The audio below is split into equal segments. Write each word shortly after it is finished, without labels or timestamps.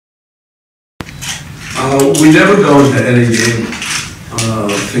We never go into any game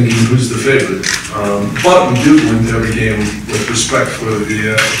thinking who's the favorite, but we do go into every game with respect for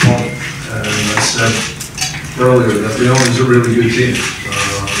the opponent. And I said earlier that León is a really good team.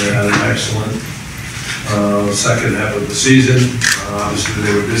 They had an excellent second half of the season. Obviously,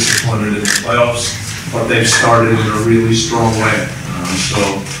 they were disappointed in the playoffs, but they've started in a really strong way.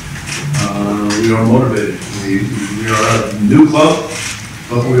 We are motivated. We are a new club,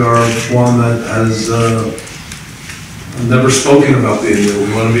 but we are one that has never spoken about being new.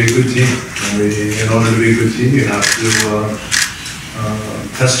 We want to be a good team. And in order to be a good team, you have to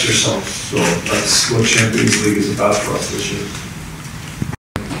test yourself. So that's what Champions League is about for us this year.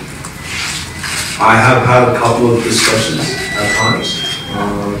 I have had a couple of discussions at times,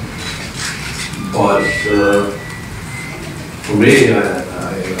 but for me, I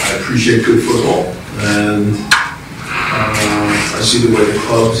appreciate good football, and I see the way the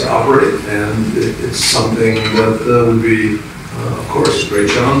clubs operate, and it's something that would be, of course, a great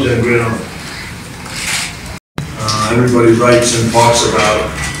challenge and a great honor. Everybody writes and talks about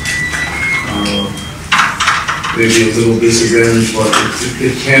maybe a little disadvantage, but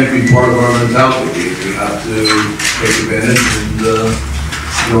it can't be part of our mentality. We have to take advantage, and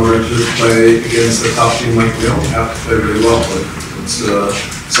in order to play against a top team like León, we have to play really well, but it's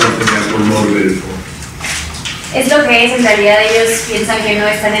something that we're motivated for. Es lo que es, en realidad ellos piensan que no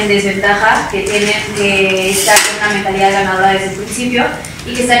están en desventaja, que tienen que estar con una mentalidad ganadora desde el principio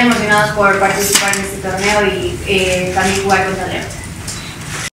y que están emocionados por participar en este torneo y también jugar contra León.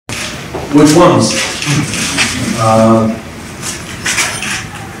 Which ones?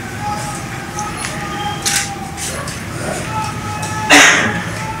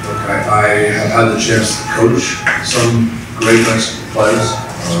 I have had the chance to coach some great Mexican players.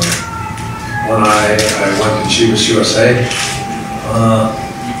 When I went to Chivas USA,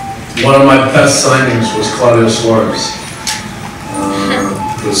 one of my best signings was Claudio Suarez.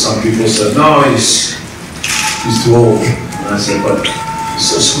 Because some people said, no, he's too old. And I said, but he's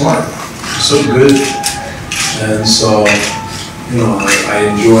so smart, he's so good. And so, you know, I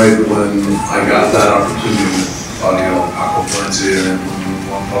enjoyed when I got that opportunity with Claudio, Paco Valencia, and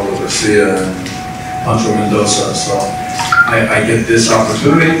Juan Pablo Garcia, and Pancho Mendoza. So I get this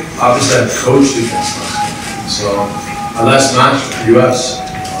opportunity. Obviously, I've coached against them. So my last match with the U.S.,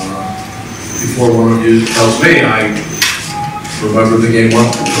 before one of you tells me, I remember the game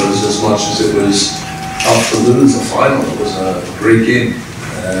well, because as much as it was tough to lose the final, it was a great game.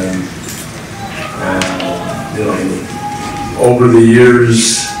 And you know, over the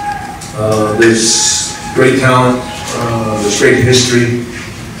years, there's great talent, there's great history,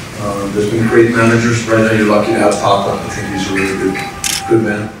 there's been great managers. Right now, you're lucky to have Papa. I think he's a really good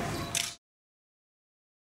man.